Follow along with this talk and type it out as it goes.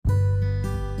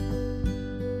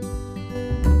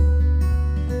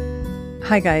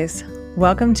Hi, guys.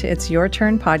 Welcome to It's Your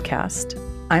Turn podcast.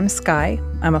 I'm Sky.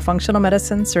 I'm a functional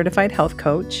medicine certified health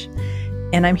coach,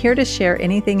 and I'm here to share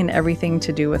anything and everything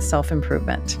to do with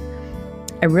self-improvement.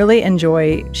 I really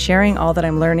enjoy sharing all that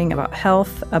I'm learning about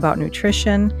health, about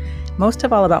nutrition, most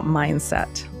of all about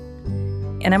mindset.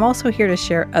 And I'm also here to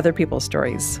share other people's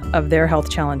stories of their health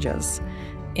challenges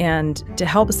and to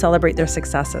help celebrate their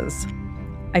successes.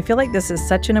 I feel like this is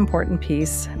such an important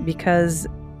piece because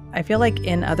I feel like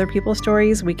in other people's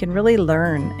stories, we can really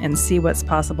learn and see what's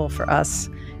possible for us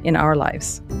in our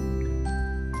lives.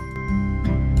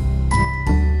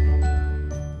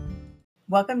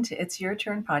 Welcome to It's Your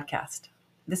Turn podcast.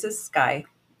 This is Sky,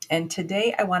 and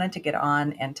today I wanted to get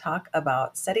on and talk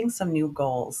about setting some new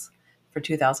goals for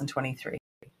 2023.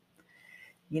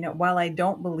 While I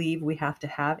don't believe we have to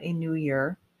have a new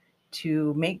year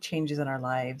to make changes in our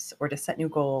lives or to set new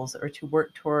goals or to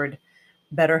work toward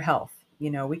better health,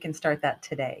 we can start that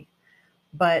today.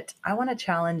 But I want to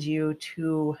challenge you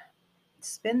to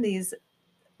spend these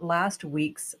last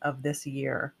weeks of this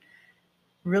year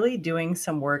really doing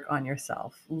some work on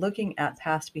yourself, looking at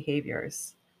past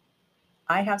behaviors.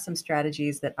 I have some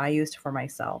strategies that I used for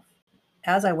myself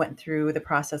as I went through the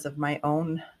process of my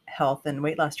own health and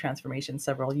weight loss transformation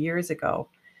several years ago.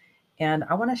 And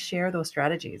I want to share those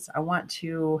strategies. I want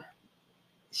to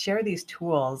share these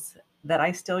tools that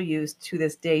I still use to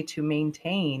this day to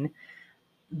maintain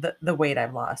the weight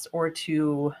I've lost or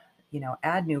to,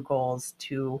 add new goals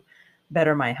to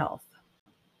better my health.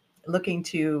 Looking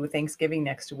to Thanksgiving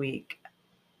next week,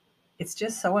 it's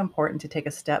just so important to take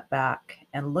a step back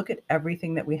and look at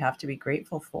everything that we have to be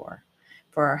grateful for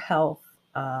our health,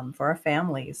 for our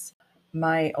families.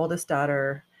 My oldest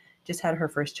daughter just had her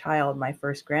first child, my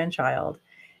first grandchild,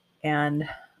 and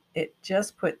it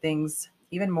just put things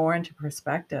even more into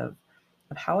perspective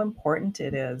of how important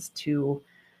it is to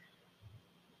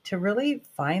really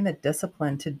find the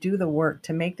discipline, to do the work,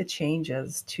 to make the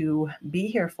changes, to be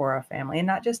here for our family, and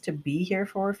not just to be here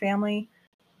for our family.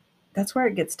 That's where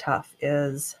it gets tough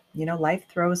is, life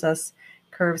throws us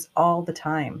curves all the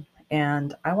time.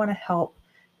 And I want to help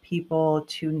people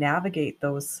to navigate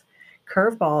those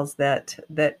curveballs that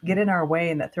get in our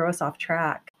way and that throw us off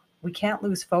track. We can't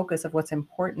lose focus of what's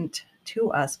important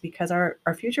to us because our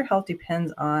future health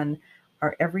depends on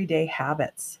our everyday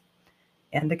habits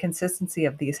and the consistency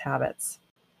of these habits.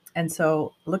 And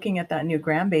so looking at that new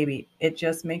grandbaby, it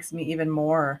just makes me even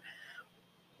more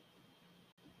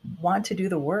want to do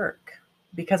the work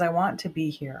because I want to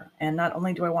be here. And not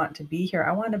only do I want to be here,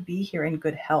 I want to be here in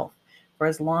good health for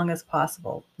as long as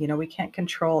possible. We can't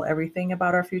control everything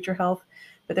about our future health,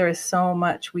 but there is so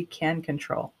much we can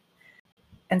control.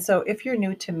 And so if you're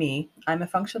new to me, I'm a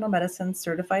functional medicine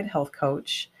certified health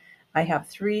coach. I have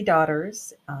 3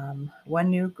 daughters, one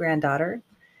new granddaughter.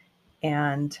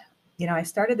 And, I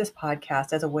started this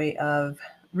podcast as a way of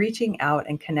reaching out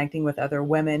and connecting with other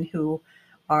women who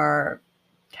are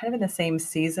kind of in the same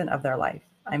season of their life.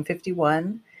 I'm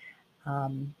 51.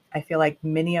 I feel like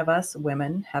many of us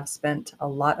women have spent a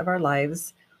lot of our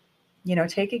lives,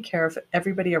 taking care of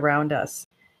everybody around us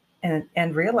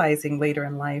and realizing later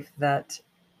in life that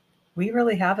we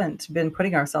really haven't been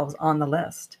putting ourselves on the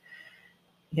list.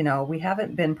 We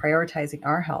haven't been prioritizing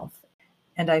our health.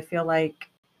 And I feel like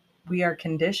we are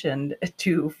conditioned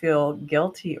to feel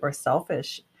guilty or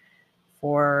selfish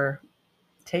for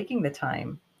taking the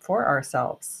time for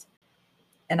ourselves.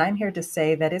 And I'm here to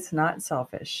say that it's not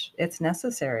selfish, it's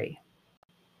necessary.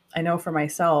 I know for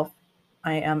myself,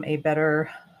 I am a better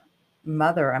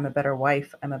mother, I'm a better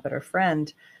wife, I'm a better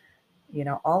friend,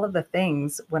 all of the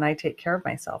things when I take care of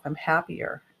myself, I'm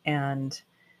happier. And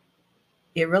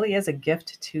it really is a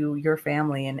gift to your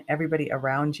family and everybody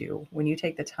around you when you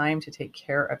take the time to take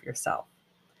care of yourself.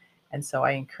 And so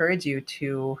I encourage you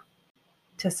to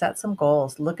set some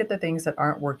goals, look at the things that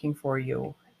aren't working for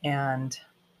you. And,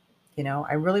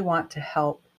 I really want to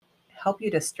help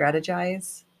you to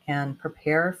strategize and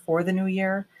prepare for the new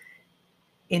year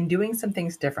in doing some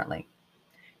things differently.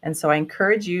 And so I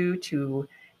encourage you to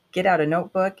get out a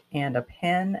notebook and a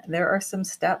pen. There are some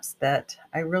steps that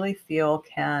I really feel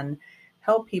can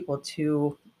help people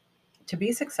to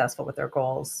be successful with their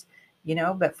goals,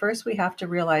 but first we have to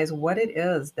realize what it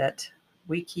is that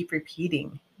we keep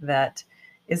repeating that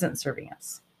isn't serving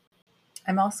us.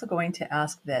 I'm also going to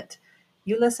ask that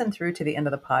you listen through to the end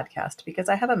of the podcast because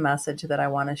I have a message that I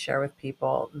want to share with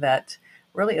people that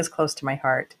really is close to my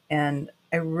heart. And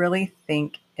I really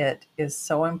think it is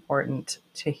so important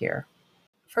to hear.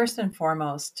 First and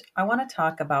foremost, I want to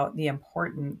talk about the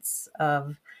importance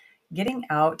of getting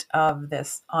out of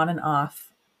this on and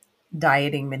off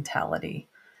dieting mentality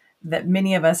that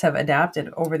many of us have adapted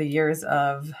over the years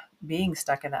of being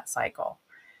stuck in that cycle.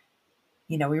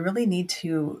 We really need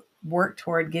to work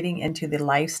toward getting into the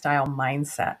lifestyle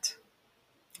mindset.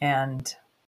 And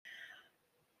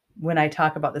when I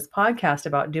talk about this podcast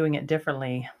about doing it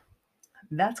differently,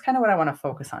 that's kind of what I want to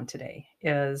focus on today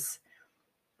is,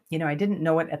 I didn't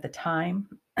know it at the time,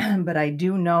 but I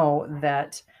do know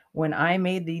that when I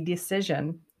made the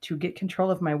decision to get control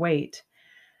of my weight,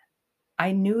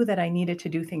 I knew that I needed to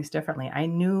do things differently. I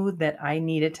knew that I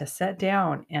needed to sit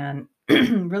down and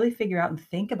really figure out and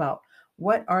think about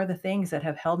what are the things that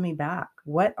have held me back?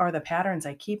 What are the patterns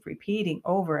I keep repeating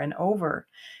over and over?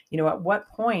 At what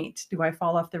point do I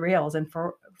fall off the rails and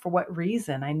for what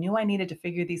reason? I knew I needed to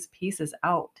figure these pieces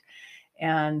out.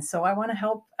 And so I want to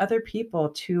help other people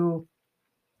to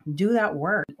do that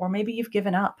work. Or maybe you've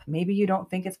given up. Maybe you don't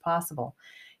think it's possible.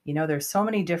 There's so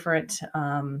many different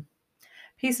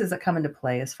pieces that come into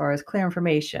play as far as clear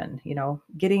information,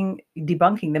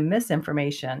 debunking the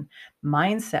misinformation,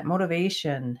 mindset,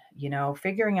 motivation,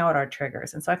 figuring out our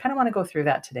triggers. And so I kind of want to go through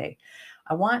that today.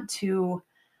 I want to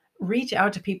reach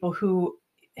out to people who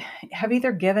have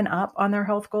either given up on their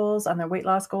health goals, on their weight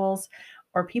loss goals,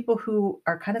 or people who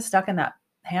are kind of stuck in that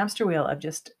hamster wheel of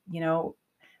just,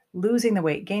 losing the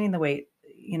weight, gaining the weight,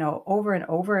 over and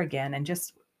over again. And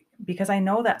just because I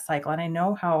know that cycle and I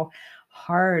know how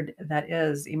hard that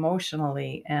is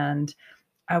emotionally. And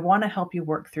I want to help you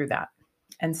work through that.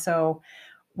 And so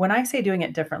when I say doing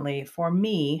it differently, for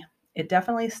me, it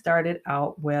definitely started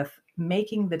out with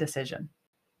making the decision.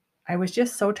 I was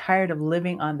just so tired of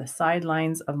living on the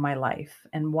sidelines of my life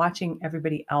and watching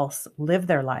everybody else live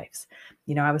their lives.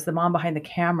 I was the mom behind the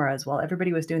cameras while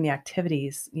everybody was doing the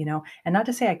activities, and not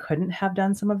to say I couldn't have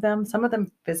done some of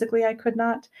them physically I could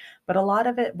not, but a lot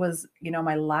of it was,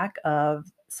 my lack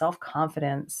of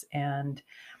self-confidence and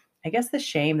I guess the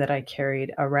shame that I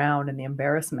carried around and the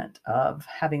embarrassment of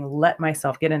having let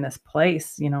myself get in this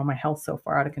place, my health so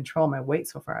far out of control, my weight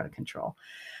so far out of control,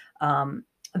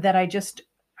 that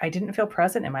I didn't feel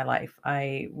present in my life.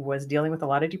 I was dealing with a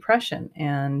lot of depression,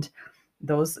 and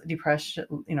those depression,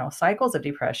 cycles of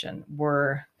depression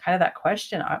were kind of that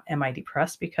question, am I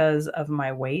depressed because of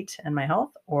my weight and my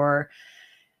health, or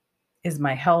is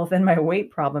my health and my weight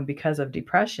problem because of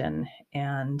depression?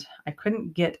 And I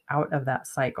couldn't get out of that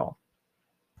cycle.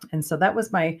 And so that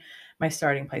was my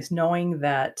starting place, knowing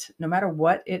that no matter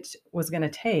what it was going to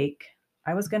take,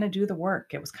 I was going to do the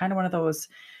work. It was kind of one of those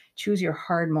choose your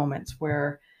hard moments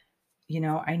where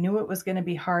I knew it was going to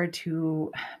be hard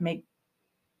to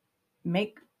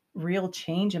make real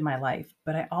change in my life,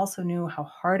 but I also knew how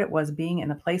hard it was being in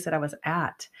the place that I was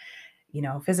at,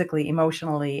 physically,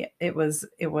 emotionally. It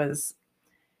was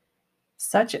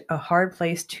such a hard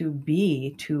place to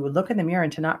be, to look in the mirror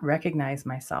and to not recognize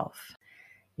myself.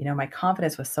 My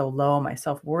confidence was so low, my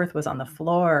self-worth was on the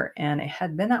floor, and it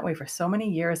had been that way for so many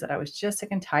years that I was just sick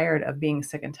and tired of being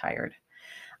sick and tired.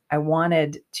 I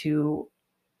wanted to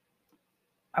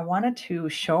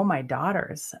show my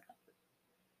daughters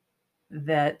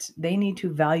that they need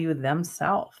to value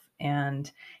themselves.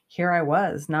 And here I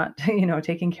was not,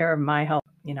 taking care of my health.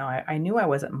 I knew I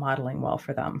wasn't modeling well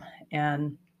for them.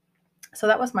 And so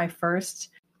that was my first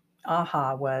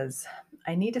aha was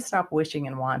I need to stop wishing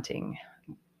and wanting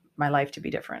my life to be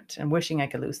different and wishing I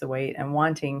could lose the weight and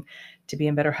wanting to be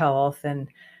in better health and,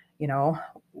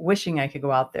 wishing I could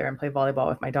go out there and play volleyball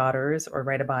with my daughters or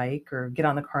ride a bike or get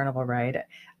on the carnival ride.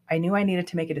 I knew I needed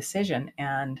to make a decision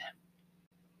and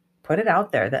put it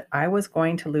out there that I was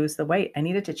going to lose the weight. I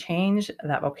needed to change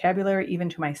that vocabulary even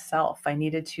to myself. I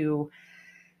needed to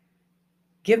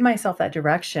give myself that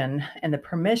direction and the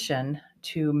permission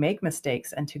to make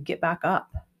mistakes and to get back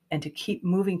up and to keep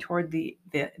moving toward the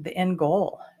end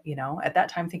goal. At that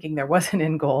time thinking there was an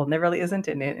end goal, and there really isn't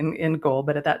an end goal,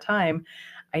 but at that time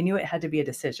I knew it had to be a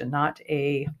decision, not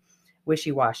a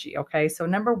wishy-washy. Okay. So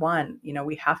number one,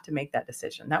 we have to make that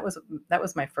decision. That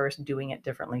was my first doing it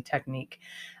differently technique.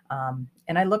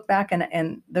 And I look back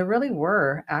and there really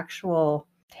were actual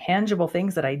tangible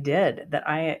things that I did that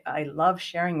I love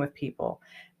sharing with people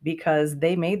because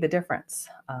they made the difference.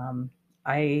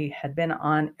 I had been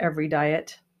on every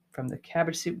diet from the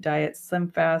cabbage soup diet, Slim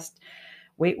Fast,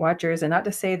 Weight Watchers, and not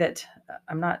to say that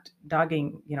I'm not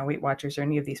dogging, Weight Watchers or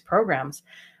any of these programs,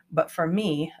 but for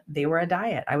me, they were a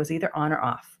diet. I was either on or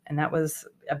off, and that was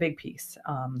a big piece.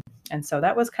 And so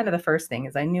that was kind of the first thing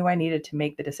is I knew I needed to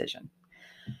make the decision.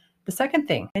 The second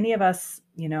thing, many of us,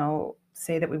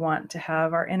 say that we want to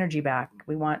have our energy back.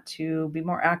 We want to be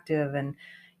more active and,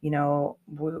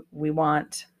 we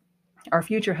want our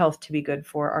future health to be good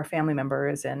for our family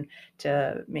members and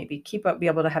to maybe be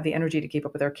able to have the energy to keep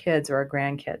up with our kids or our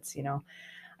grandkids.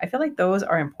 I feel like those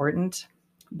are important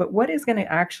But what is going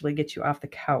to actually get you off the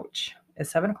couch at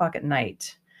 7 o'clock at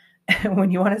night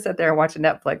when you want to sit there and watch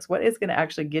Netflix? What is going to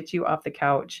actually get you off the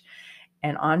couch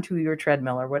and onto your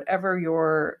treadmill or whatever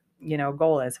your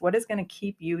goal is? What is going to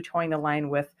keep you towing the line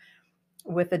with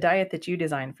the diet that you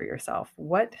designed for yourself?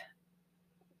 What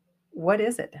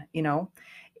is it?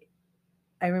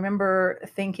 I remember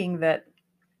thinking that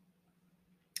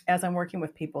as I'm working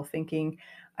with people, thinking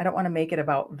I don't want to make it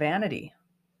about vanity.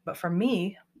 But for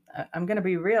me, I'm going to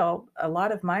be real. A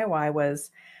lot of my why was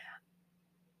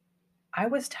I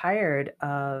was tired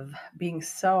of being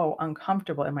so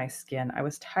uncomfortable in my skin. I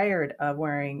was tired of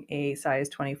wearing a size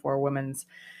 24 women's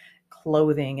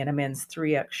clothing and a men's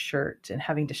 3X shirt and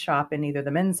having to shop in either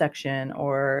the men's section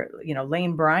or,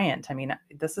 Lane Bryant. I mean,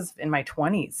 this is in my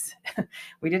 20s.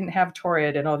 We didn't have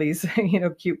Torrid and all these,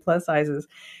 cute plus sizes.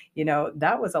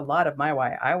 That was a lot of my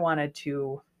why. I wanted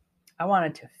to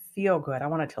feel good. I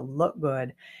wanted to look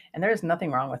good. And there's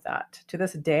nothing wrong with that. To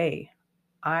this day,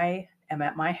 I am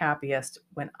at my happiest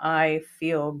when I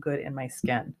feel good in my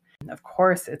skin. Of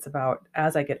course, it's about,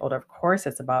 as I get older, of course,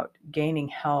 it's about gaining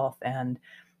health and,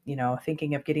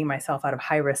 thinking of getting myself out of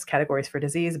high risk categories for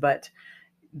disease. But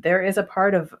there is a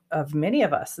part of many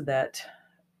of us that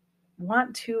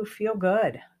want to feel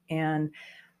good and,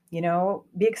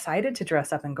 be excited to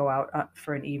dress up and go out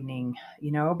for an evening,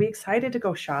 be excited to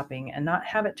go shopping and not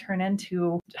have it turn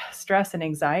into stress and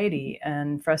anxiety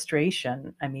and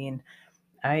frustration. I mean,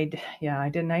 I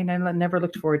never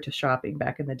looked forward to shopping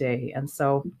back in the day. And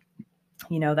so,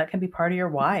 that can be part of your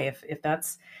why. If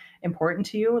that's important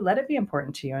to you, let it be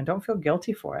important to you and don't feel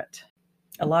guilty for it.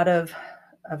 A lot of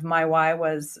my why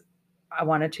was I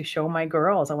wanted to show my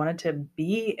girls. I wanted to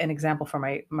be an example for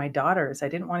my daughters. I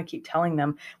didn't want to keep telling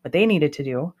them what they needed to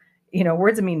do.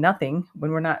 Words mean nothing when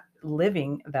we're not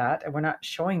living that and we're not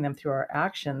showing them through our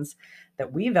actions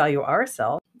that we value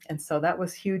ourselves. And so that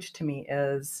was huge to me,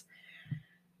 is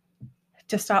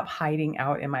to stop hiding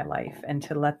out in my life and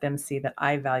to let them see that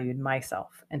I valued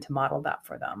myself and to model that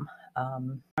for them.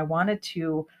 I wanted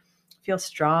to feel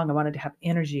strong. I wanted to have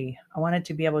energy. I wanted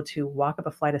to be able to walk up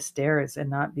a flight of stairs and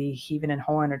not be heaving and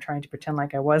hawing or trying to pretend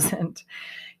like I wasn't.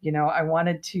 I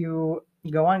wanted to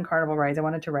go on carnival rides. I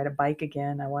wanted to ride a bike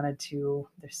again. There's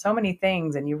so many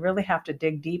things, and you really have to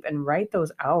dig deep and write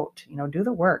those out, do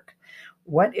the work.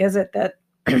 What is it that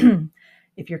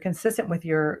if you're consistent with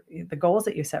the goals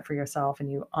that you set for yourself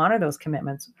and you honor those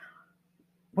commitments,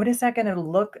 what is that going to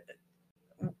look?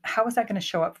 How is that going to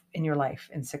show up in your life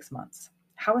in 6 months?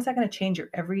 How is that going to change your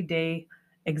everyday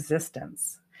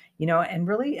existence? And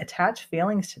really attach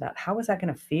feelings to that. How is that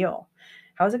going to feel?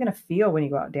 How is it going to feel when you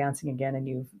go out dancing again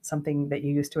and something that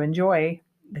you used to enjoy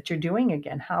that you're doing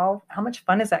again? How much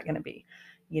fun is that going to be?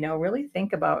 Really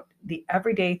think about the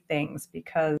everyday things,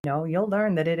 because, you'll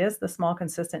learn that it is the small,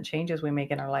 consistent changes we make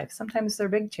in our life. Sometimes they're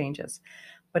big changes,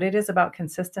 but it is about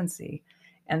consistency.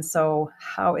 And so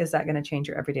how is that going to change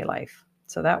your everyday life?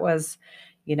 So that was,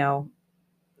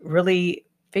 really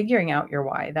figuring out your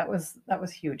why. That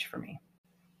was huge for me.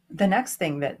 The next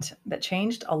thing that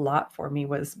changed a lot for me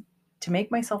was to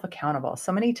make myself accountable.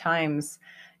 So many times,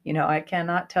 I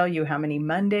cannot tell you how many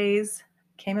Mondays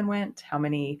came and went, how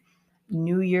many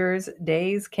New Year's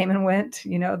days came and went,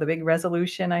 the big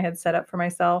resolution I had set up for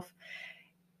myself.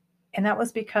 And that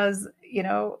was because,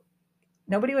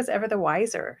 nobody was ever the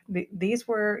wiser. These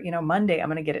were, Monday, I'm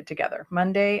going to get it together.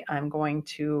 Monday, I'm going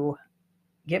to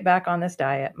get back on this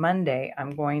diet. Monday,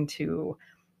 I'm going to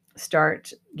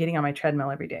start getting on my treadmill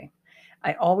every day.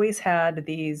 I always had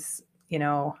these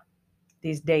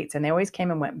dates, and they always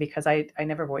came and went because I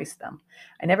never voiced them.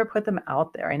 I never put them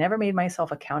out there. I never made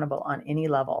myself accountable on any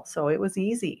level. So it was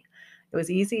easy. It was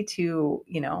easy to,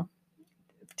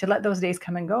 to let those days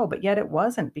come and go, but yet it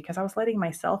wasn't, because I was letting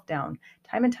myself down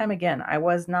time and time again. I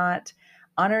was not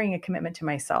honoring a commitment to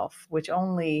myself, which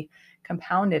only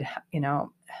compounded,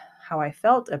 how I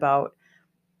felt about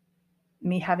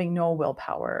me having no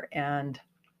willpower. And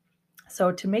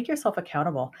so to make yourself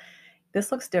accountable, this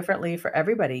looks differently for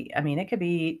everybody. I mean, it could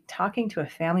be talking to a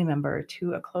family member,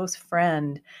 to a close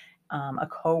friend, a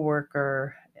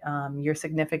coworker, your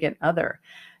significant other,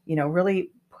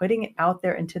 really putting it out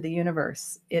there into the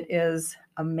universe. It is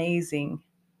amazing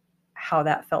how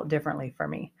that felt differently for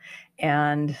me.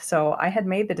 And so I had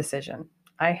made the decision.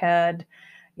 I had,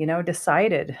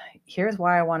 decided, here's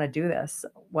why I want to do this.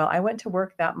 Well, I went to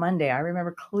work that Monday. I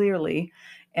remember clearly.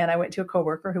 And I went to a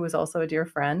coworker who was also a dear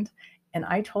friend. And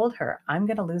I told her, I'm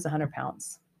going to lose 100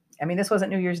 pounds. I mean, this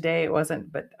wasn't New Year's Day. It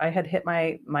wasn't, but I had hit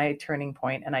my turning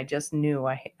point, and I just knew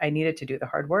I needed to do the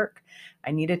hard work. I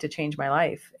needed to change my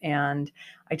life. And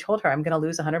I told her, I'm going to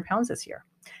lose 100 pounds this year.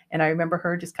 And I remember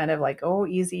her just kind of like, oh,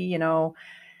 easy,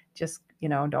 Just,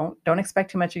 don't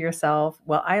expect too much of yourself.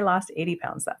 Well, I lost 80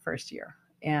 pounds that first year,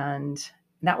 and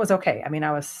that was okay. I mean,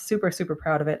 I was super, super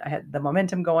proud of it. I had the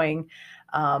momentum going.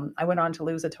 I went on to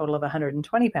lose a total of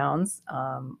 120 pounds.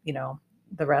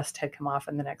 The rest had come off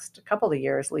in the next couple of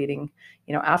years leading,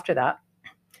 after that.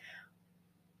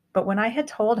 But when I had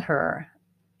told her,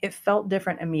 it felt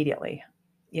different immediately,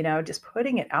 just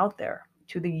putting it out there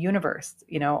to the universe,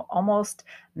 almost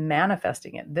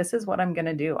manifesting it. This is what I'm going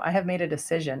to do. I have made a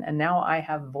decision and now I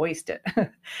have voiced it.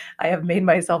 I have made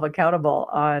myself accountable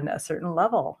on a certain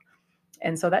level.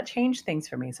 And so that changed things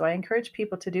for me. So I encourage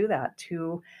people to do that,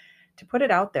 to put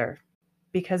it out there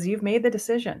because you've made the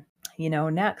decision.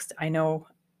 Next, I know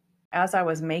as I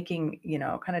was making,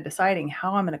 kind of deciding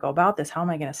how I'm going to go about this, how am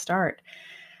I going to start?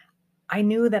 I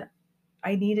knew that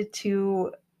I needed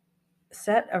to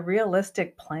set a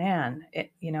realistic plan.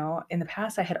 In the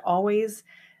past, I had always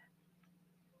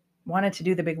wanted to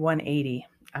do the big 180.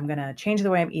 I'm going to change the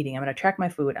way I'm eating. I'm going to track my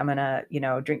food. I'm going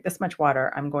to, drink this much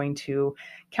water. I'm going to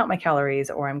count my calories,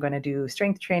 or I'm going to do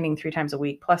strength training 3 times a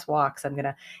week plus walks. I'm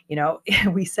going to,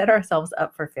 we set ourselves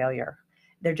up for failure.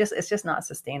 It's just not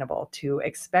sustainable to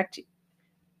expect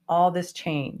all this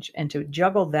change and to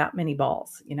juggle that many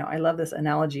balls. I love this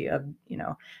analogy of,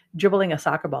 dribbling a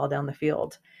soccer ball down the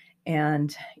field.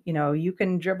 And, you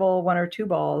can dribble 1 or 2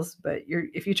 balls, but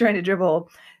if you're trying to dribble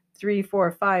 3,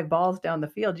 4, 5 balls down the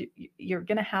field, you're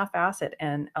going to half-ass it.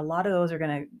 And a lot of those are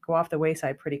going to go off the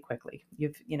wayside pretty quickly.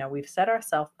 We've set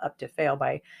ourselves up to fail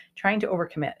by trying to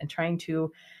overcommit and trying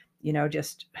to,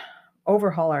 just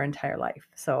overhaul our entire life.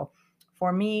 So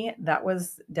for me, that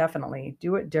was definitely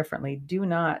do it differently. Do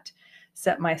not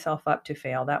set myself up to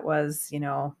fail. That was,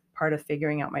 part of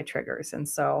figuring out my triggers. And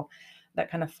so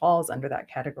that kind of falls under that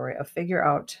category of figure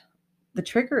out the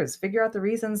triggers, figure out the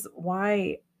reasons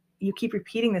why you keep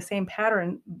repeating the same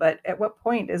pattern, but at what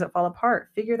point does it fall apart?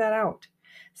 Figure that out.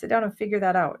 Sit down and figure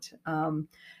that out. Doing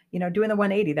the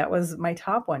 180, that was my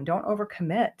top one. Don't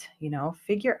overcommit,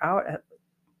 figure out,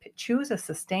 choose a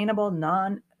sustainable,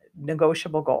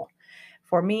 non-negotiable goal.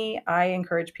 For me, I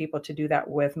encourage people to do that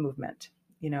with movement,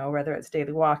 whether it's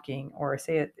daily walking or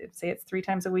say it's 3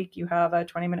 times a week, you have a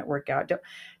 20-minute workout.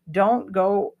 Don't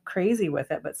go crazy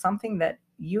with it, but something that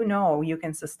you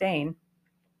can sustain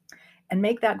and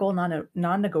make that goal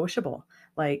non-negotiable.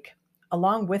 Like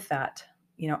along with that,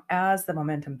 as the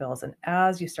momentum builds and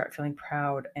as you start feeling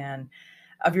proud and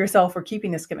of yourself for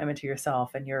keeping this commitment to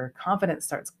yourself, and your confidence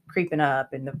starts creeping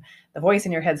up, and the voice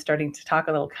in your head starting to talk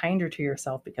a little kinder to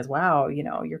yourself because, wow,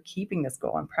 you're keeping this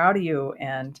goal. I'm proud of you.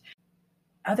 And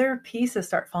other pieces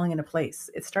start falling into place.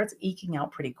 It starts eking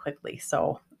out pretty quickly.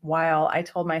 So while I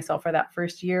told myself for that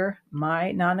first year,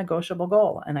 my non-negotiable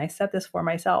goal, and I set this for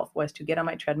myself, was to get on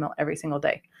my treadmill every single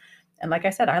day. And like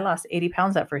I said, I lost 80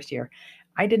 pounds that first year.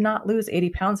 I did not lose 80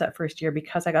 pounds that first year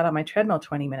because I got on my treadmill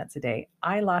 20 minutes a day.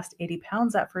 I lost 80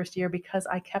 pounds that first year because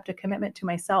I kept a commitment to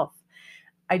myself.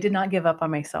 I did not give up on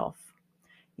myself.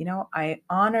 I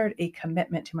honored a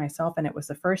commitment to myself, and it was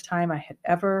the first time I had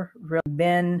ever really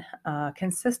been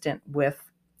consistent with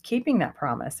keeping that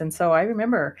promise. And so I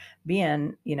remember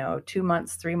being, 2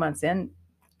 months, 3 months in,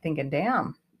 thinking,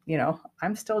 damn,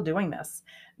 I'm still doing this.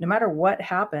 No matter what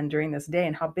happened during this day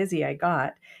and how busy I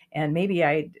got, and maybe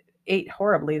I ate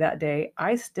horribly that day,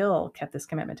 I still kept this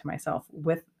commitment to myself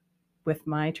with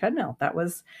my treadmill.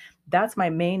 That's my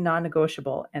main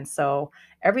non-negotiable. And so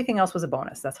everything else was a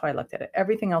bonus. That's how I looked at it.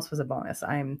 Everything else was a bonus.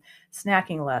 I'm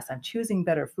snacking less. I'm choosing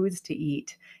better foods to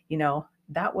eat.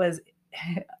 That was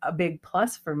a big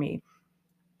plus for me.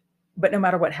 But no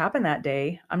matter what happened that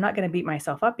day, I'm not going to beat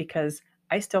myself up because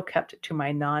I still kept to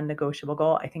my non-negotiable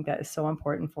goal. I think that is so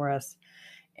important for us.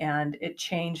 And it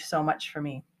changed so much for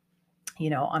me.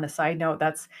 On a side note,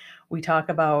 we talk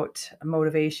about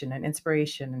motivation and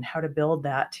inspiration and how to build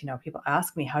that. People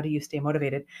ask me, how do you stay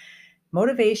motivated?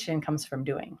 Motivation comes from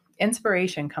doing.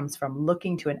 Inspiration comes from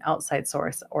looking to an outside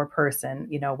source or person.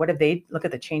 What if they look at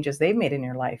the changes they've made in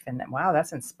your life and wow,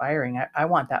 that's inspiring. I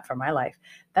want that for my life.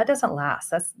 That doesn't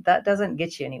last. That doesn't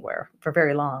get you anywhere for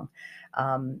very long.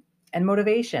 And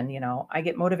motivation, I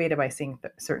get motivated by seeing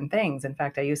certain things. In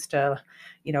fact, I used to,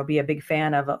 be a big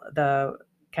fan of the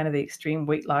kind of the extreme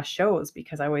weight loss shows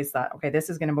because I always thought, okay, this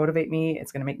is going to motivate me.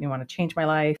 It's going to make me want to change my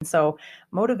life. And so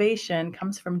motivation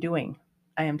comes from doing.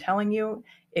 I am telling you,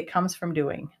 it comes from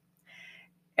doing.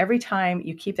 Every time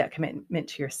you keep that commitment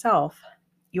to yourself,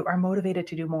 you are motivated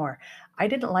to do more. I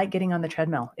didn't like getting on the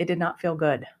treadmill. It did not feel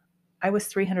good. I was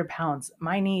 300 pounds.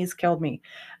 My knees killed me.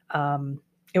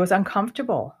 It was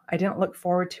uncomfortable. I didn't look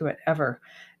forward to it ever.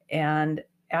 And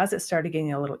as it started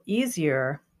getting a little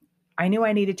easier, I knew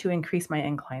I needed to increase my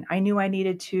incline. I knew I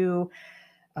needed to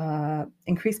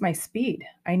increase my speed.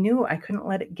 I knew I couldn't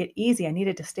let it get easy. I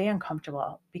needed to stay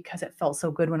uncomfortable because it felt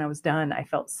so good when I was done. I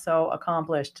felt so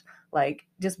accomplished. Like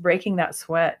just breaking that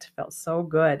sweat felt so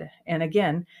good. And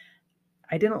again,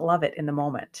 I didn't love it in the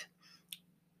moment.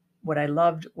 What I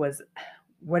loved was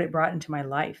what it brought into my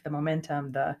life, the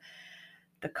momentum, the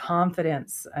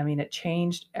confidence. I mean, it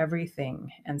changed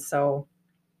everything. And so,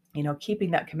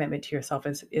 keeping that commitment to yourself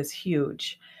is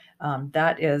huge.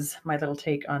 That is my little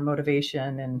take on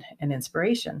motivation and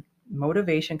inspiration.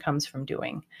 Motivation comes from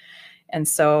doing. And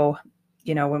so,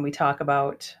 when we talk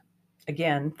about,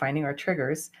 again, finding our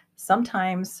triggers,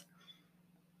 sometimes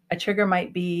a trigger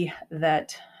might be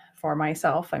that for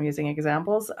myself, I'm using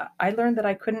examples. I learned that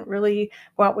I couldn't really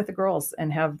go out with the girls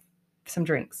and have some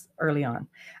drinks early on.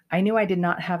 I knew I did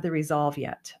not have the resolve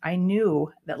yet. I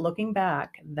knew that looking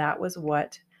back, that was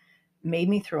what made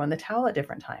me throw in the towel at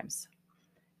different times.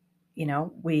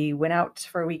 We went out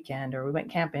for a weekend or we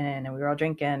went camping and we were all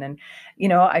drinking and,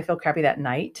 I feel crappy that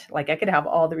night. Like I could have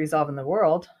all the resolve in the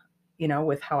world,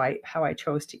 with how I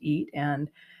chose to eat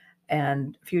and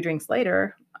a few drinks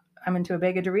later, I'm into a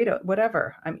bag of Dorito,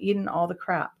 whatever. I'm eating all the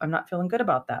crap. I'm not feeling good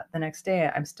about that. The next day,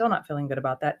 I'm still not feeling good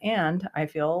about that. And I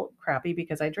feel crappy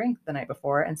because I drank the night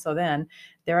before. And so then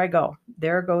there I go.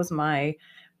 There goes my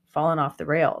falling off the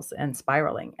rails and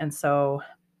spiraling. And so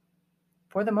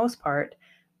for the most part,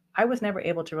 I was never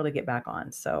able to really get back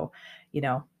on. So, you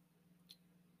know,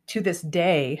 to this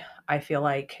day, I feel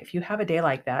like if you have a day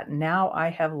like that, now I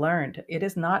have learned it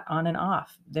is not on and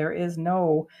off. There is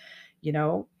no, you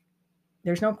know,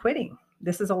 there's no quitting.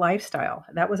 This is a lifestyle.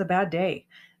 That was a bad day.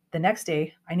 The next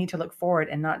day, I need to look forward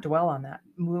and not dwell on that.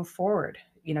 Move forward.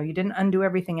 You didn't undo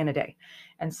everything in a day.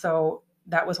 And so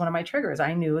that was one of my triggers.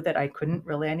 I knew that I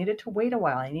needed to wait a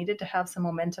while. I needed to have some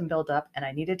momentum built up and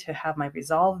I needed to have my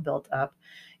resolve built up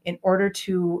in order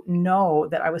to know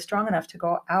that I was strong enough to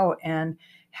go out and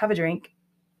have a drink,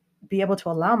 be able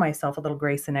to allow myself a little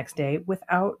grace the next day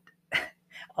without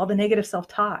all the negative self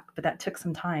talk. But that took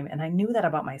some time. And I knew that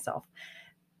about myself.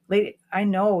 I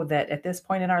know that at this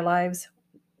point in our lives,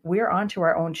 we're onto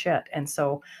our own shit. And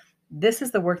so this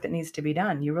is the work that needs to be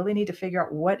done. You really need to figure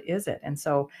out what is it. And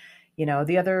so,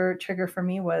 the other trigger for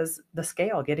me was the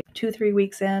scale. Getting 2-3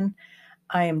 weeks in,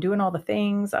 I am doing all the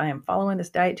things. I am following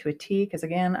this diet to a T because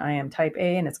again, I am type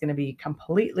A and it's going to be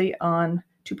completely on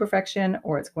to perfection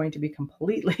or it's going to be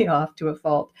completely off to a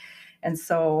fault. And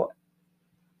so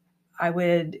I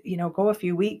would, go a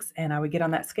few weeks and I would get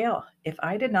on that scale. If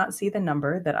I did not see the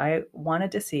number that I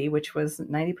wanted to see, which was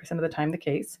 90% of the time the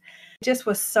case, it just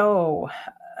was so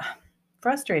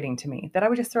frustrating to me that I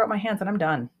would just throw up my hands and I'm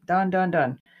done, done, done,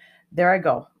 done. There I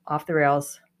go, off the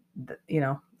rails,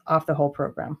 off the whole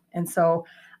program. And so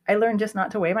I learned just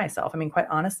not to weigh myself. I mean, quite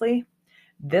honestly,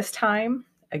 this time,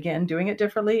 again, doing it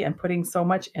differently and putting so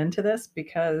much into this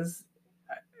because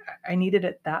I needed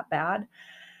it that bad.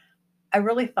 I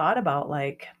really thought about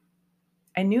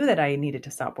I knew that I needed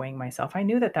to stop weighing myself. I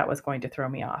knew that that was going to throw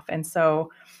me off. And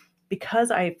so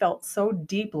because I felt so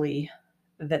deeply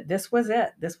that this was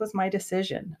it, this was my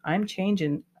decision. I'm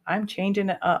changing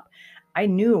it up. I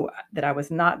knew that I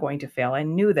was not going to fail. I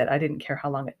knew that I didn't care how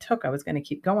long it took. I was going to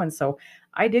keep going. So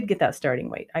I did get that starting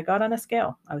weight. I got on a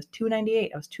scale. I was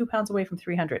 298. I was 2 pounds away from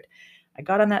 300. I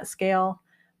got on that scale.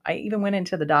 I even went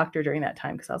into the doctor during that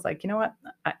time because I was like, you know what?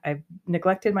 I've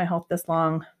neglected my health this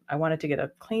long. I wanted to get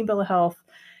a clean bill of health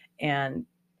and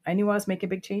I knew I was making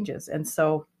big changes. And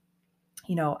so,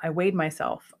 I weighed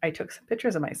myself. I took some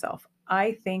pictures of myself.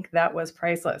 I think that was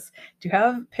priceless. To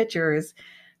have pictures,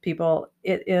 people,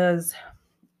 it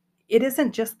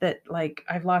isn't just that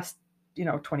I've lost,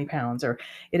 20 pounds or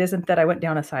it isn't that I went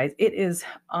down a size. It is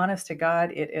honest to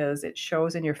God. It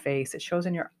shows in your face. It shows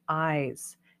in your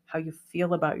eyes how you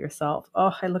feel about yourself.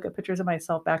 Oh, I look at pictures of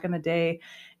myself back in the day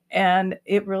and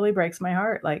it really breaks my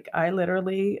heart. Like I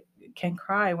literally can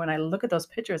cry when I look at those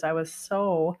pictures. I was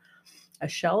so a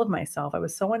shell of myself. I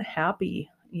was so unhappy,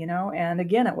 and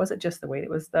again, it wasn't just the weight, it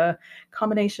was the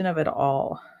combination of it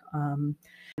all.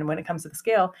 And when it comes to the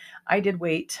scale, I did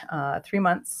wait 3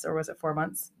 months, or was it 4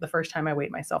 months, the first time I weighed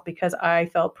myself because I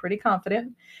felt pretty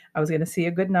confident I was going to see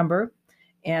a good number.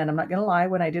 And I'm not going to lie,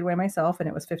 when I did weigh myself and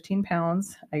it was 15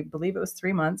 pounds, I believe it was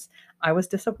 3 months, I was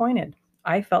disappointed.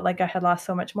 I felt like I had lost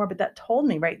so much more, but that told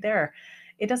me right there,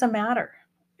 it doesn't matter.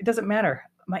 It doesn't matter.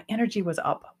 My energy was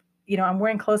up. I'm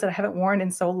wearing clothes that I haven't worn in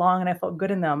so long and I felt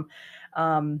good in them.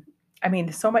 I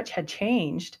mean, so much had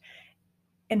changed.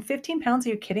 And 15 pounds, are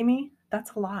you kidding me?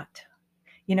 That's a lot.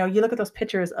 You look at those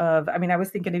pictures of, I mean, I was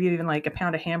thinking of even like a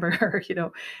pound of hamburger,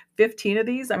 15 of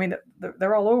these. I mean,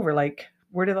 they're all over. Like,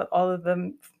 where did all of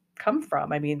them come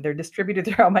from? I mean, they're distributed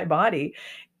throughout my body.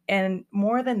 And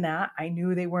more than that, I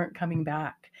knew they weren't coming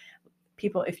back.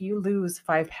 People, if you lose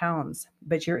 5 pounds,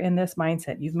 but you're in this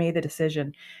mindset, you've made the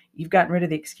decision, you've gotten rid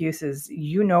of the excuses,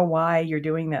 you know why you're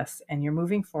doing this, and you're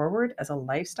moving forward as a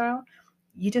lifestyle,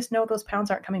 you just know those pounds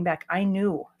aren't coming back. I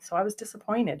knew. So I was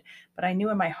disappointed, but I knew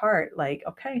in my heart, like,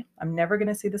 okay, I'm never going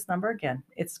to see this number again.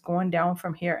 It's going down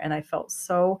from here. And I felt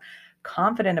so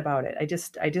confident about it.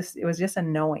 It was just a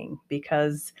knowing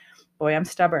because boy, I'm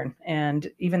stubborn. And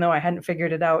even though I hadn't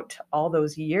figured it out all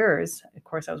those years, of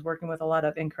course, I was working with a lot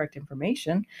of incorrect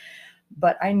information,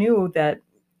 but I knew that,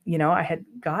 I had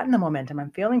gotten the momentum.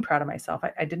 I'm feeling proud of myself.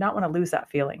 I did not want to lose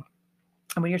that feeling.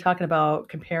 And when you're talking about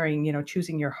comparing,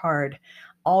 choosing your hard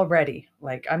already,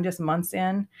 like I'm just months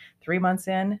in, 3 months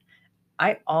in,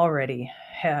 I already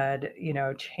had,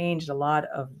 changed a lot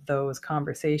of those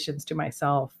conversations to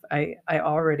myself. I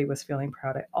already was feeling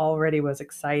proud. I already was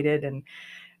excited and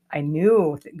I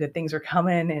knew good things were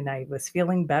coming and I was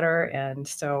feeling better. And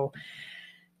so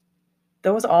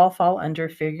those all fall under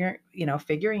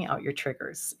figuring out your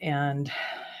triggers and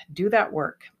do that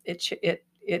work. It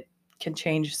can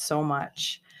change so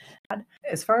much.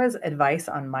 As far as advice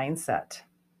on mindset,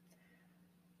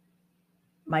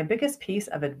 my biggest piece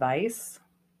of advice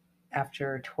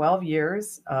after 12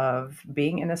 years of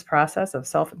being in this process of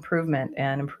self-improvement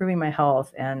and improving my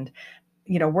health and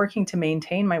working to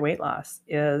maintain my weight loss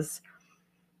is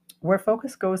where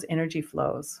focus goes, energy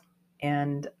flows.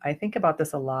 And I think about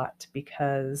this a lot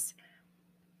because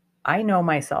I know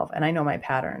myself and I know my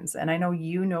patterns, and I know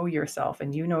you know yourself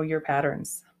and you know your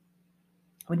patterns.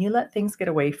 When you let things get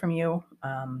away from you,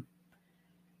 and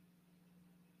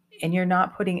you're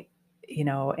not putting,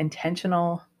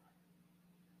 intentional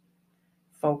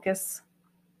focus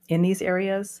in these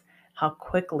areas, how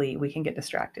quickly we can get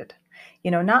distracted.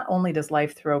 Not only does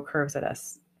life throw curves at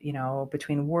us,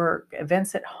 between work,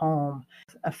 events at home,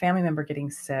 a family member getting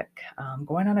sick,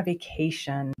 going on a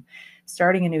vacation,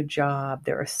 starting a new job.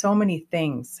 There are so many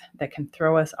things that can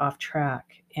throw us off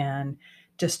track and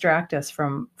distract us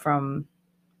from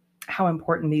how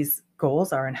important these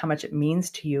goals are and how much it means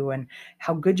to you and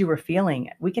how good you were feeling.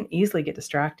 We can easily get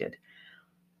distracted.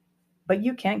 But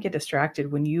you can't get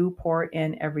distracted when you pour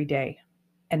in every day,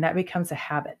 and that becomes a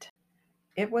habit.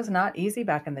 It was not easy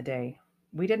back in the day.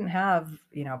 We didn't have,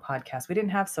 podcasts. We didn't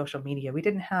have social media. We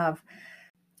didn't have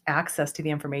access to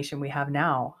the information we have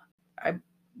now. I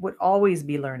would always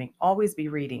be learning, always be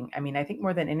reading. I mean, I think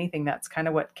more than anything, that's kind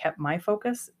of what kept my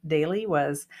focus daily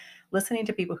was listening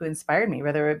to people who inspired me,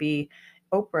 whether it be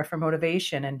Oprah for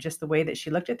motivation and just the way that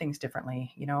she looked at things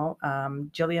differently.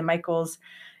 Jillian Michaels,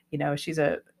 she's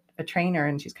a trainer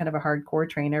and she's kind of a hardcore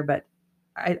trainer, but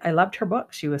I loved her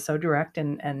book. She was so direct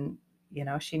and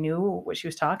she knew what she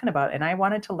was talking about. And I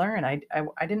wanted to learn. I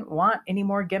didn't want any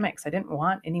more gimmicks. I didn't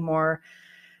want any more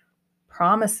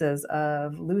promises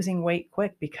of losing weight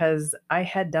quick because I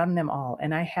had done them all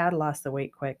and I had lost the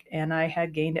weight quick and I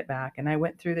had gained it back and I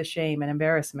went through the shame and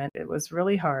embarrassment. It was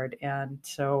really hard. And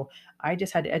so I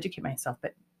just had to educate myself.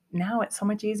 But now it's so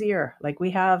much easier. Like we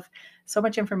have so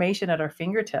much information at our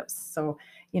fingertips. So,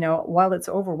 while it's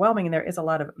overwhelming and there is a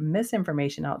lot of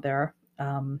misinformation out there,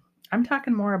 I'm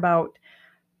talking more about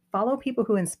follow people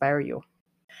who inspire you.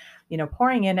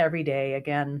 Pouring in every day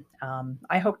again.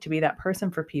 I hope to be that person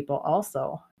for people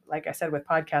also. Like I said, with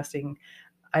podcasting,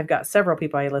 I've got several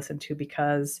people I listen to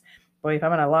because, boy, if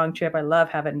I'm on a long trip, I love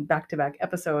having back-to-back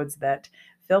episodes that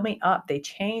fill me up. They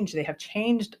have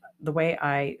changed the way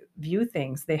I view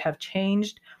things. They have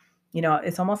changed,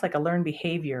 it's almost like a learned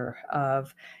behavior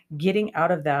of getting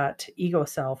out of that ego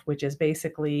self, which is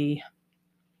basically,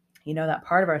 that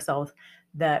part of ourselves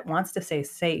that wants to stay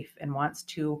safe and wants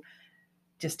to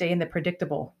just stay in the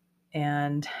predictable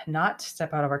and not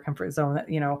step out of our comfort zone,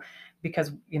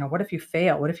 because, what if you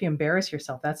fail? What if you embarrass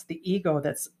yourself? That's the ego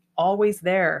that's always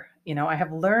there. I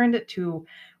have learned to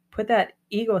put that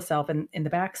ego self in the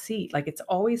back seat. Like it's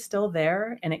always still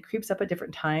there and it creeps up at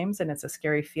different times and it's a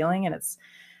scary feeling. And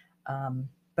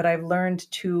but I've learned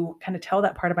to kind of tell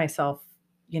that part of myself,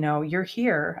 you're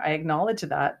here. I acknowledge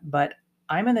that, but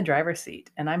I'm in the driver's seat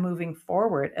and I'm moving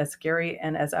forward, as scary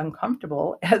and as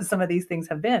uncomfortable as some of these things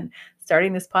have been.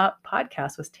 Starting this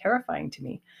podcast was terrifying to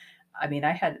me. I mean,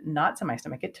 I had knots in my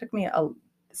stomach. It took me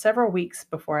several weeks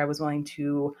before I was willing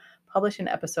to publish an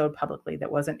episode publicly that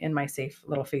wasn't in my safe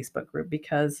little Facebook group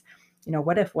because,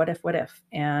 what if?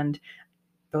 And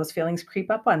those feelings creep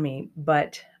up on me.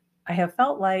 But I have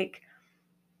felt like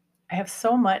I have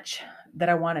so much that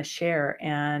I want to share.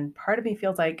 And part of me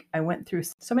feels like I went through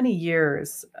so many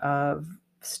years of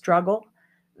struggle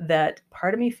that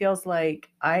part of me feels like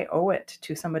I owe it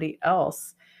to somebody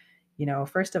else.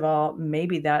 First of all,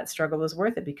 maybe that struggle was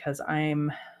worth it because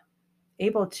I'm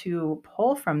able to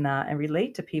pull from that and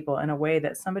relate to people in a way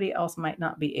that somebody else might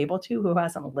not be able to who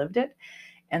hasn't lived it.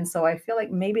 And so I feel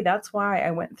like maybe that's why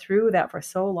I went through that for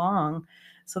so long,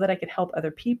 so that I could help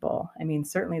other people. I mean,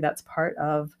 certainly that's part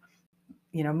of,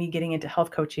 me getting into health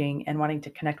coaching and wanting to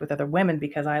connect with other women,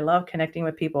 because I love connecting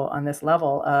with people on this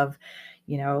level of,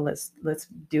 let's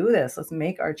do this, let's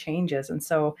make our changes. And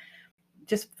so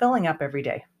just filling up every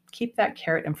day, keep that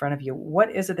carrot in front of you.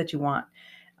 What is it that you want?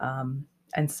 Um,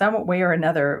 and some way or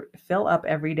another, fill up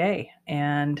every day.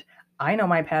 And I know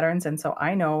my patterns. And so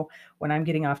I know when I'm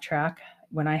getting off track,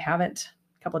 when I haven't,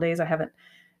 a couple of days, I haven't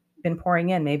been pouring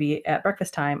in. Maybe at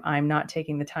breakfast time, I'm not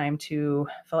taking the time to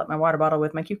fill up my water bottle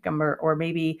with my cucumber, or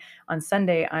maybe on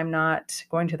Sunday, I'm not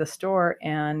going to the store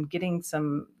and getting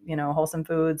some, wholesome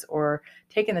foods, or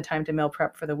taking the time to meal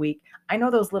prep for the week. I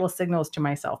know those little signals to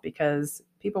myself, because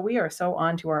people, we are so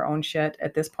onto our own shit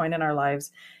at this point in our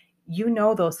lives.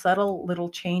 Those subtle little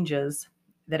changes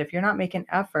that if you're not making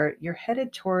effort, you're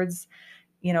headed towards,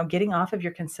 getting off of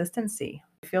your consistency.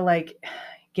 I feel like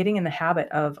getting in the habit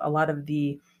of a lot of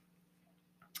the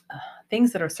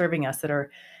things that are serving us, that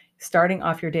are starting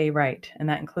off your day right. And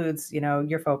that includes,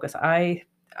 your focus. I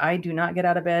do not get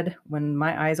out of bed when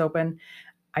my eyes open.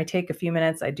 I take a few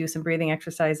minutes, I do some breathing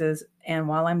exercises, and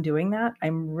while I'm doing that,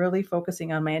 I'm really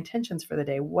focusing on my intentions for the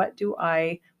day. What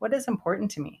is important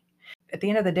to me? At the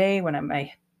end of the day, when my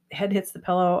head hits the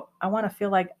pillow, I want to feel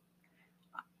like,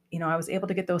 I was able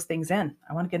to get those things in.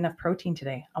 I want to get enough protein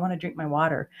today. I want to drink my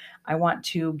water. I want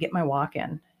to get my walk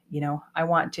in. I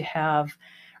want to have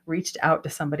reached out to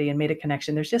somebody and made a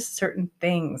connection. There's just certain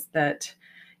things that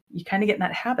you kind of get in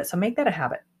that habit. So make that a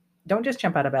habit. Don't just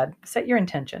jump out of bed. Set your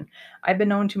intention. I've been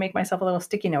known to make myself a little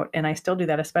sticky note, and I still do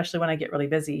that, especially when I get really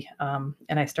busy, and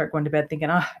I start going to bed thinking,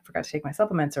 I forgot to take my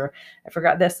supplements, or I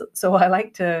forgot this. So I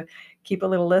like to keep a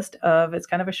little list of, it's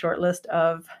kind of a short list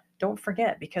of, don't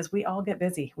forget, because we all get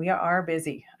busy. We are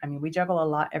busy. I mean, we juggle a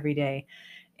lot every day.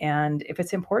 And if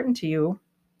it's important to you,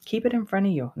 keep it in front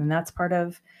of you. And that's part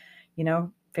of,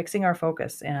 fixing our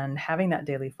focus and having that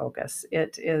daily focus.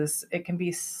 It can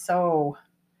be so,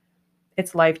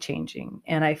 it's life changing.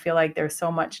 And I feel like there's so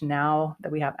much now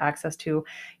that we have access to.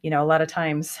 A lot of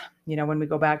times, when we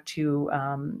go back to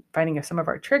finding some of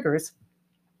our triggers,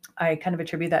 I kind of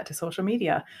attribute that to social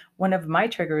media. One of my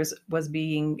triggers was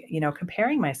being,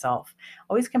 comparing myself,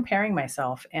 always comparing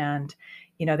myself. And,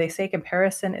 they say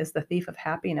comparison is the thief of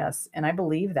happiness. And I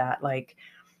believe that. Like,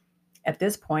 at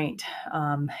this point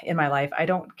in my life, I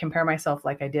don't compare myself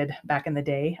like I did back in the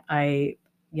day.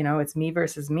 It's me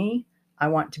versus me. I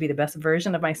want to be the best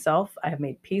version of myself. I have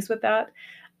made peace with that.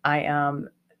 I am,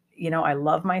 I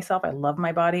love myself. I love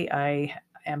my body. I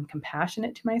am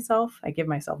compassionate to myself. I give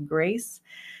myself grace.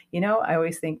 I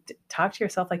always think, talk to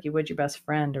yourself like you would your best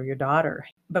friend or your daughter.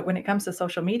 But when it comes to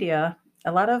social media,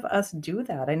 a lot of us do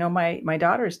that. I know my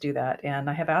daughters do that. And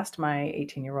I have asked my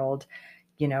 18-year-old,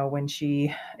 when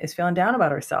she is feeling down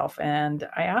about herself, and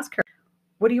I ask her,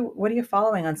 what are you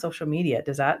following on social media?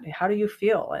 How do you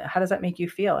feel? How does that make you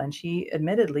feel? And she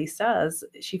admittedly says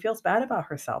she feels bad about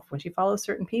herself when she follows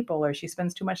certain people, or she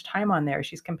spends too much time on there.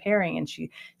 She's comparing, and she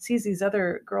sees these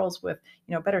other girls with,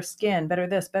 better skin, better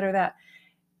this, better that.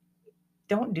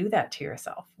 Don't do that to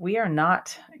yourself. We are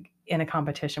not in a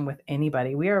competition with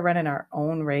anybody. We are running our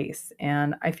own race.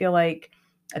 And I feel like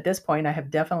at this point, I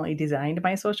have definitely designed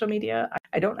my social media.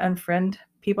 I don't unfriend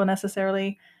people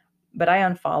necessarily, but I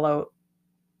unfollow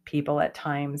people at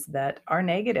times that are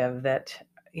negative, that,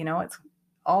 it's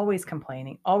always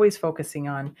complaining, always focusing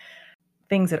on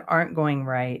things that aren't going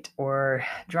right, or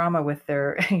drama with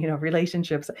their,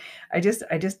 relationships. I just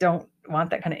don't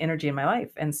want that kind of energy in my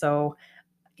life. And so,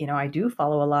 I do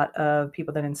follow a lot of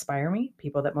people that inspire me,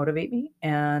 people that motivate me.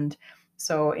 And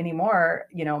so anymore,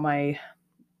 my,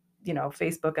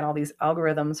 Facebook and all these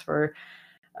algorithms for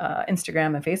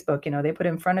Instagram and Facebook, they put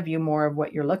in front of you more of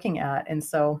what you're looking at. And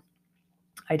so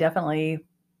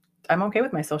I'm okay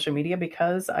with my social media,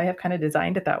 because I have kind of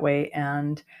designed it that way.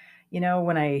 And,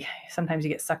 when sometimes you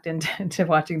get sucked into to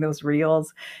watching those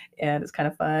reels, and it's kind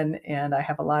of fun. And I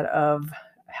have a lot of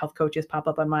health coaches pop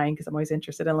up on mine, because I'm always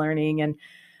interested in learning, and,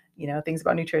 things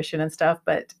about nutrition and stuff.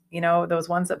 But, those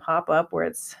ones that pop up where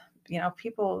it's,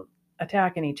 people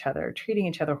attacking each other, treating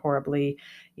each other horribly,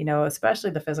 especially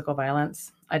the physical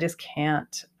violence. I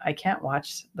can't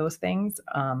watch those things.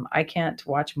 I can't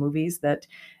watch movies that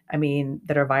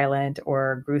are violent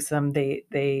or gruesome.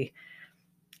 They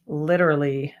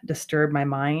literally disturb my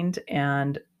mind,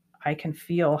 and I can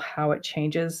feel how it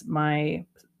changes my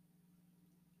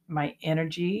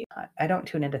energy. I don't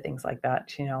tune into things like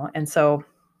that. And so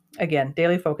again,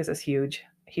 daily focus is huge,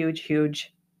 huge,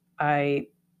 huge. I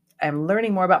I'm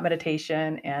learning more about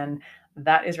meditation, and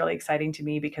that is really exciting to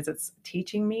me because it's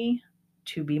teaching me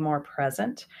to be more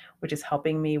present, which is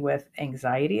helping me with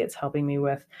anxiety. It's helping me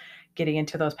with getting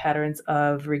into those patterns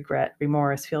of regret,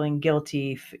 remorse, feeling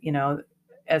guilty,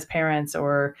 as parents,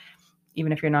 or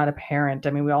even if you're not a parent. I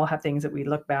mean, we all have things that we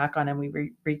look back on and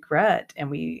we regret and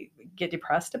we get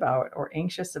depressed about or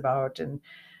anxious about and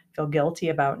feel guilty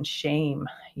about and shame,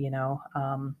 you know.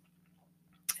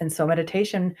 And so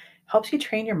meditation helps you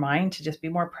train your mind to just be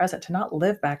more present, to not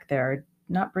live back there,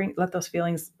 not let those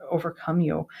feelings overcome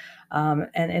you.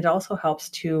 And it also helps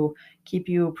to keep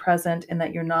you present in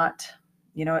that you're not,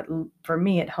 for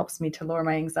me, it helps me to lower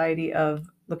my anxiety of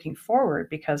looking forward,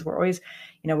 because we're always,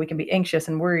 we can be anxious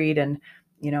and worried and,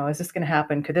 is this going to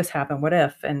happen? Could this happen? What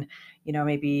if? And,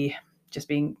 maybe just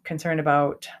being concerned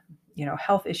about,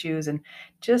 health issues, and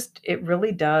just it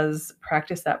really does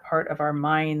practice that part of our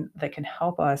mind that can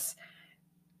help us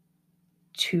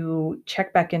to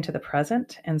check back into the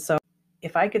present. And so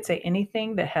if I could say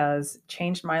anything that has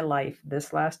changed my life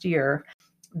this last year,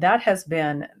 that has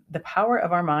been the power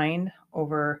of our mind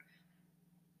over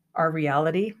our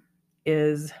reality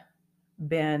is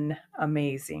been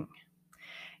amazing.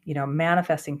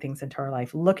 Manifesting things into our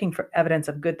life, looking for evidence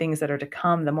of good things that are to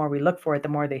come. The more we look for it, the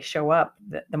more they show up,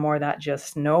 the more that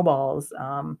just snowballs.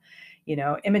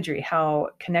 Imagery, how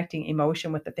connecting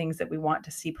emotion with the things that we want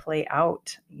to see play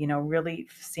out, really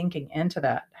sinking into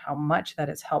that, how much that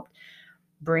has helped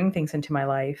bring things into my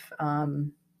life.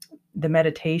 The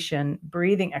meditation,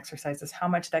 breathing exercises, how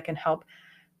much that can help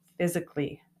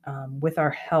physically, with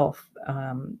our health,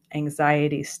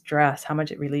 anxiety, stress, how much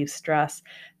it relieves stress.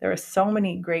 There are so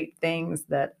many great things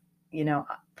that,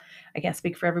 I can't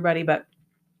speak for everybody, but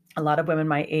a lot of women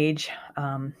my age,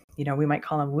 we might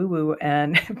call them woo-woo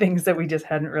and things that we just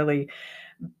hadn't really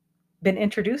been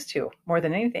introduced to more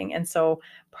than anything. And so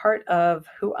part of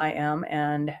who I am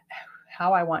and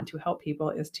how I want to help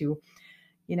people is to,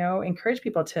 encourage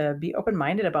people to be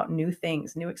open-minded about new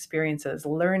things, new experiences,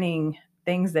 learning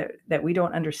things that we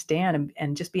don't understand,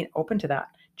 and just being open to that,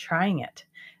 trying it.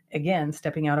 Again,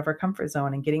 stepping out of our comfort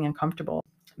zone and getting uncomfortable.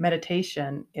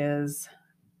 Meditation is,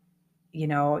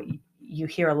 you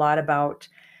hear a lot about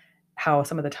how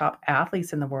some of the top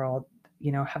athletes in the world,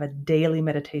 have a daily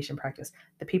meditation practice.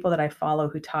 The people that I follow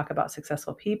who talk about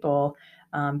successful people,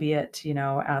 be it,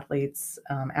 athletes,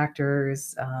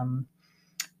 actors,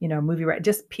 movie writers,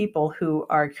 just people who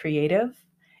are creative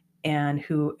and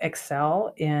who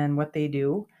excel in what they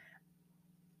do,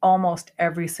 almost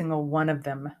every single one of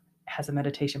them has a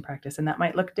meditation practice. And that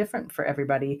might look different for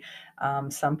everybody.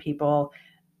 Some people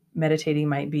meditating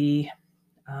might be,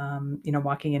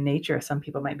 walking in nature. Some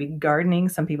people might be gardening.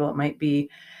 Some people, it might be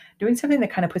doing something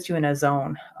that kind of puts you in a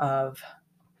zone of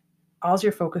all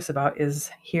your focus about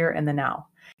is here and the now.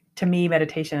 To me,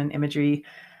 meditation and imagery,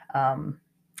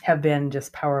 have been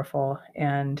just powerful.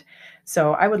 And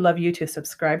so I would love you to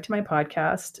subscribe to my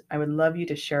podcast. I would love you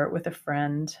to share it with a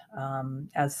friend.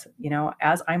 As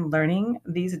I'm learning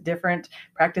these different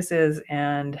practices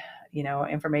and,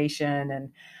 information,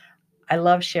 and I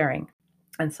love sharing.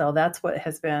 And so that's what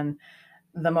has been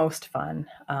the most fun.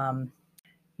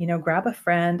 Grab a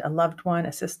friend, a loved one,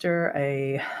 a sister,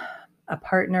 a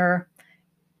partner,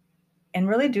 and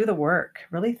really do the work.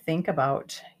 Really think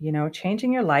about,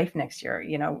 changing your life next year.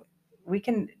 We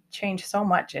can change so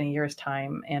much in a year's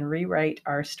time and rewrite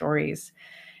our stories.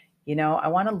 I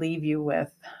want to leave you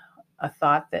with a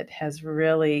thought that has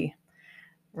really,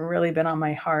 really been on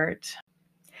my heart.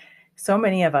 So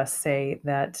many of us say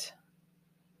that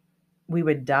we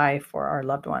would die for our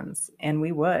loved ones, and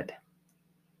we would.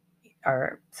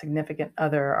 Our significant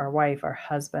other, our wife, our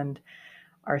husband,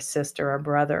 our sister, our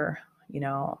brother,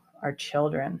 our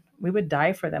children. We would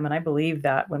die for them. And I believe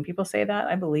that. When people say that,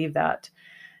 I believe that.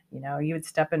 You would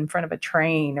step in front of a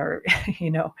train or,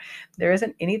 there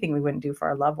isn't anything we wouldn't do for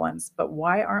our loved ones. But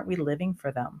why aren't we living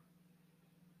for them?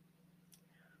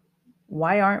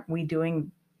 Why aren't we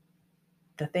doing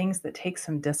the things that take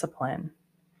some discipline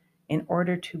in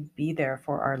order to be there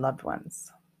for our loved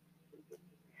ones?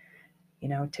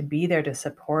 To be there to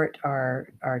support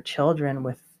our children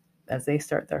as they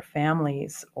start their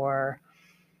families, or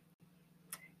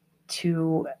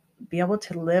to be able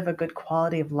to live a good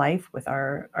quality of life with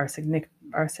our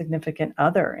significant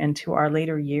other into our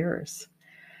later years.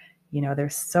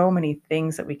 There's so many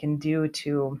things that we can do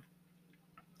to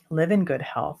live in good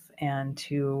health and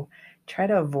to try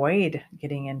to avoid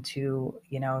getting into,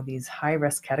 these high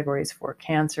risk categories for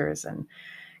cancers and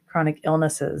chronic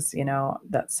illnesses.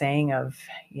 That saying of,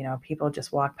 people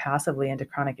just walk passively into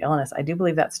chronic illness. I do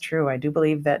believe that's true. I do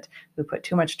believe that we put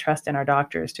too much trust in our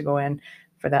doctors to go in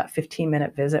for that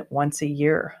 15-minute visit once a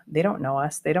year. They don't know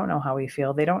us. They don't know how we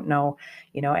feel. They don't know,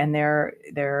 and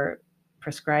they're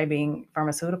prescribing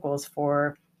pharmaceuticals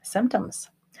for symptoms,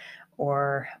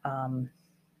 or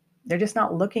they're just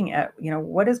not looking at,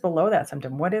 what is below that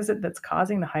symptom? What is it that's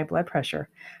causing the high blood pressure?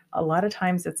 A lot of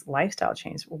times it's lifestyle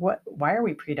change. Why are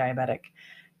we pre-diabetic?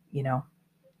 You know,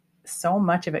 so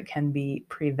much of it can be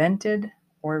prevented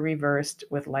or reversed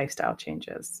with lifestyle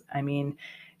changes. I mean,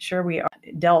 sure, we are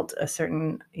dealt a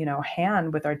certain,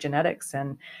 hand with our genetics,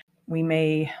 and we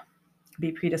may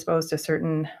be predisposed to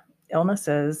certain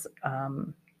illnesses,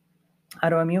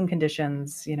 autoimmune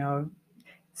conditions,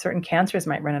 certain cancers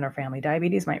might run in our family,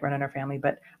 diabetes might run in our family,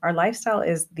 but our lifestyle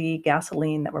is the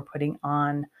gasoline that we're putting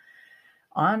on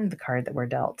the card that we're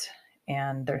dealt.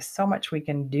 And there's so much we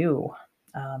can do.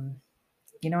 I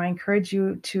encourage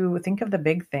you to think of the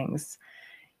big things.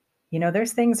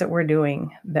 There's things that we're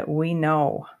doing that we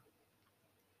know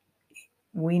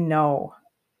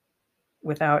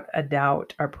without a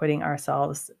doubt are putting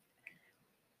ourselves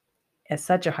at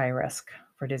such a high risk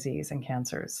for disease and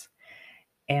cancers.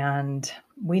 And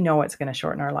we know it's going to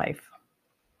shorten our life.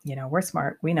 We're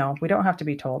smart. We know. We don't have to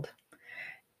be told.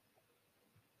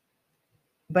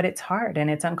 But it's hard and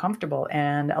it's uncomfortable.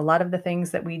 And a lot of the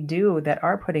things that we do that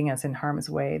are putting us in harm's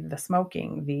way, the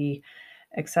smoking, the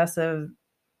excessive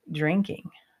drinking,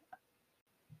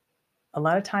 a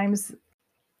lot of times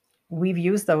we've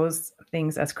used those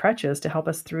things as crutches to help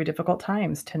us through difficult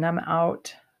times, to numb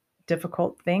out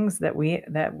difficult things that we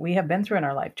have been through in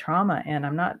our life, trauma. And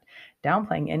I'm not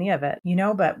downplaying any of it,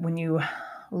 but when you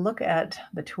look at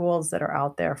the tools that are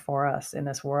out there for us in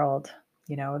this world,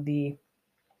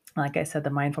 like I said, the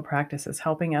mindful practice is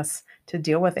helping us to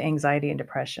deal with anxiety and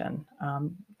depression,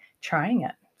 trying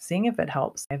it, seeing if it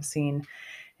helps. I've seen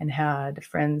and had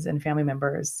friends and family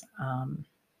members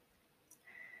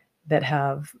that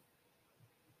have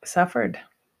suffered,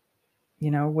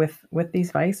 with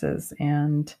these vices.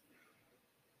 And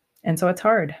so it's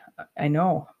hard. I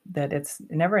know that it's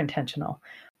never intentional.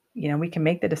 We can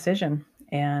make the decision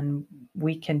and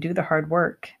we can do the hard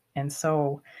work. And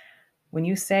so when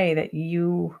you say that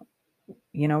you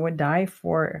would die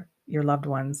for your loved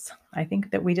ones, I think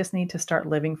that we just need to start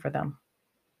living for them.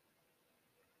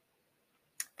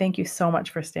 Thank you so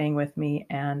much for staying with me.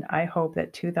 And I hope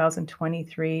that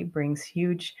 2023 brings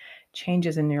huge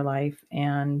changes in your life.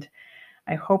 And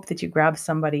I hope that you grab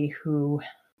somebody who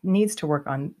needs to work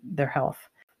on their health.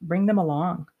 Bring them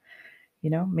along.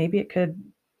 Maybe it could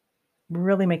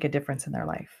really make a difference in their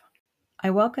life. I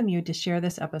welcome you to share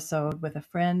this episode with a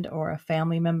friend or a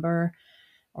family member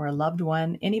or a loved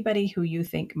one, anybody who you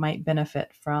think might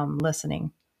benefit from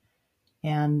listening.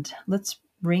 And let's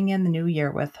ring in the new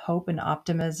year with hope and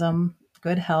optimism,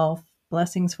 good health,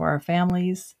 blessings for our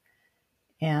families.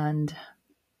 And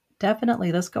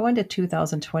definitely let's go into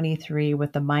 2023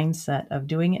 with the mindset of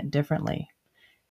doing it differently.